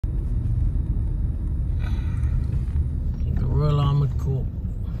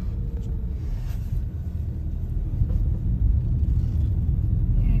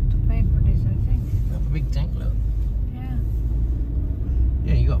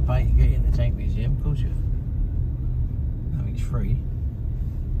got to pay to get in the tank museum, of course you have. Nothing's free.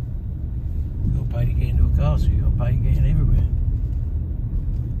 You've got to pay to get into a castle, you've got to pay to get in everywhere.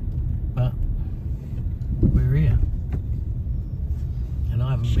 But we're here. And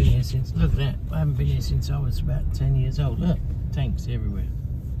I haven't been here since, look at that, I haven't been here since I was about 10 years old. Look, tanks everywhere.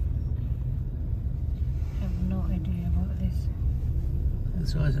 I have no idea about this. The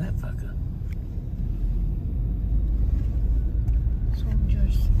size of that fucker.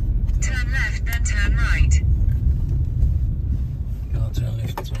 Soldiers. Turn left, then turn right. Can't turn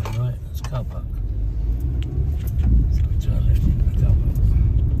left and turn right, that's car park. So we turn left into the car park.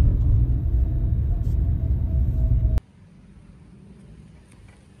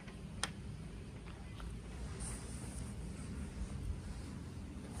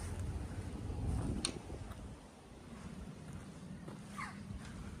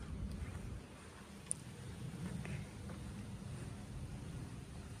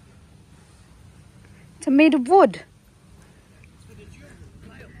 It's made of wood.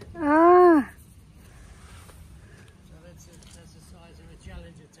 Ah. So that's the size of a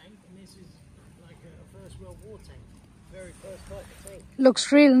Challenger tank, and this is like a First World War tank. Very first type of tank.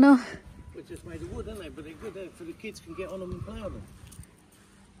 Looks real, no? Which is made of wood, aren't they? But they're good for the kids can get on them and play on them.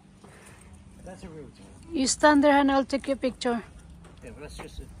 That's a real tank. You stand there and I'll take your picture. Yeah, but that's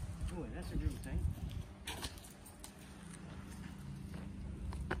just a toy. That's a real tank.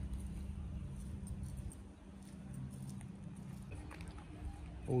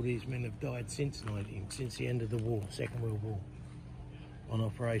 All these men have died since the end of the war, Second World War, on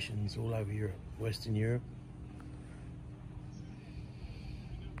operations all over Europe, Western Europe.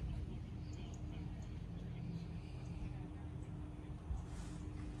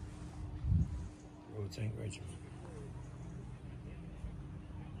 Royal Tank Regiment.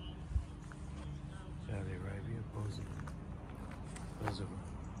 Saudi Arabia, Kosovo.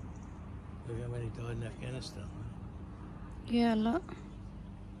 Look how many died in Afghanistan. Yeah, a lot.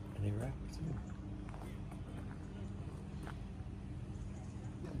 And Iraq too.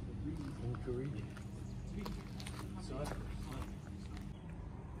 And Korea. Cyprus.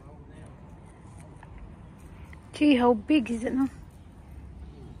 Gee, how big is it now?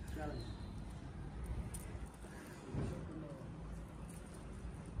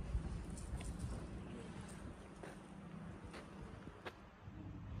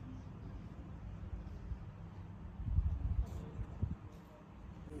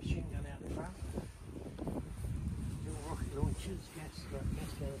 Machine gun out the front. Little rocket launchers, gas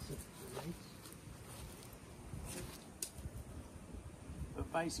canisters.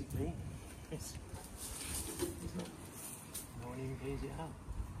 But basically, it's not. No one even cleans it up.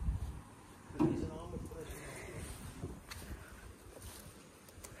 But he's an armoured person.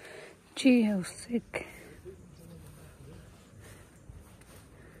 Gee, how sick.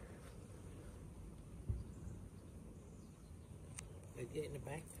 They get in the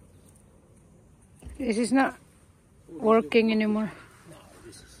back. This is not working anymore. No,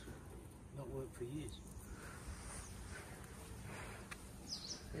 this is not worked for years.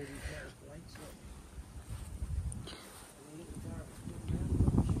 All these barrel plates, look. And the little barrel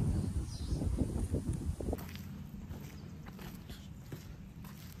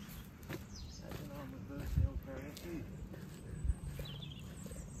that's an armoured personnel carrier too.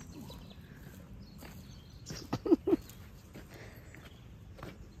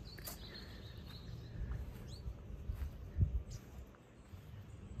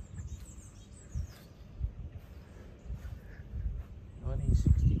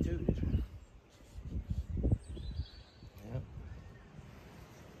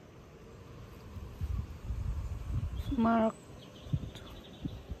 Mark.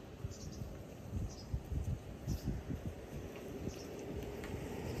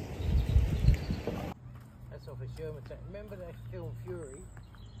 That's off a Sherman tank. Remember that film Fury?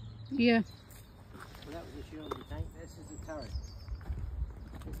 Yeah. Well, that was a Sherman tank. This is the turret.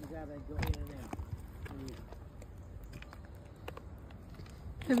 This is how they got in and out.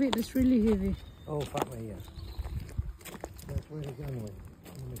 I bet it's really heavy. Oh, fuck me, yeah. That's where the gun went.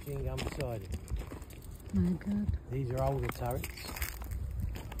 And the machine gun beside it. My God. These are older turrets.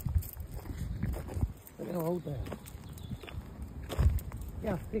 Look how old they are. Yeah,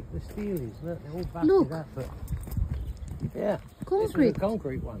 how thick the steel is. Look, they're all busted Look. up. But yeah, Concrete. This was a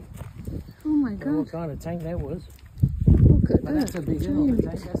concrete one. Oh my I don't know what God. kind of tank that was. Look at But that. that's a big Giant. enough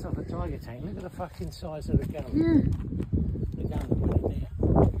tank. That's off a Tiger tank. Look at the fucking size of the gun. Yeah. The gun that went in there.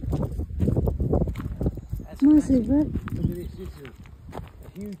 That's Massive, massive. right? Look at this. This is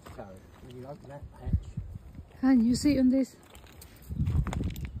a huge turret. When you open that hatch. Can you see on this?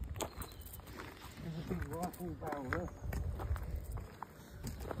 There's a big rifle barrel there.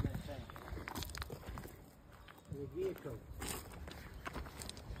 vehicle.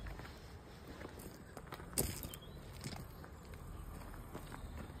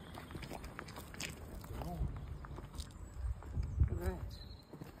 Look at that.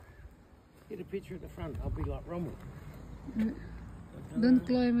 Get a picture at the front. I'll be like Rommel. Don't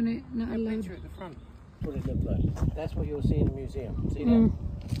climb on it, not Get a allowed. picture at the front. What it look like. That's what you'll see in the museum. See that?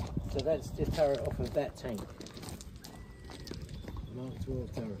 So that's the turret off of that tank. Mark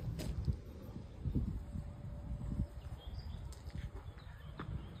 12 turret.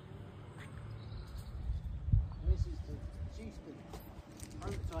 This is the Chieftain,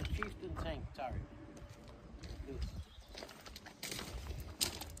 prototype Chieftain tank turret. This.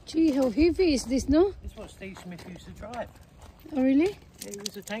 Gee, how heavy is this, no? This is what Steve Smith used to drive. Oh, really? Yeah, he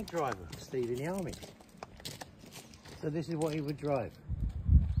was a tank driver, Steve, in the army. So this is what he would drive.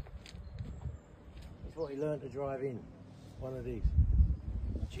 It's what he learned to drive in. One of these.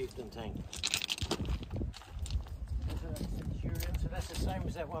 Chieftain tank. So that's the same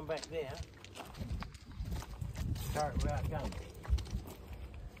as that one back there. Turret without gun.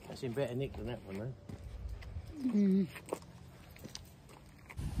 That's in better nick than that one, though.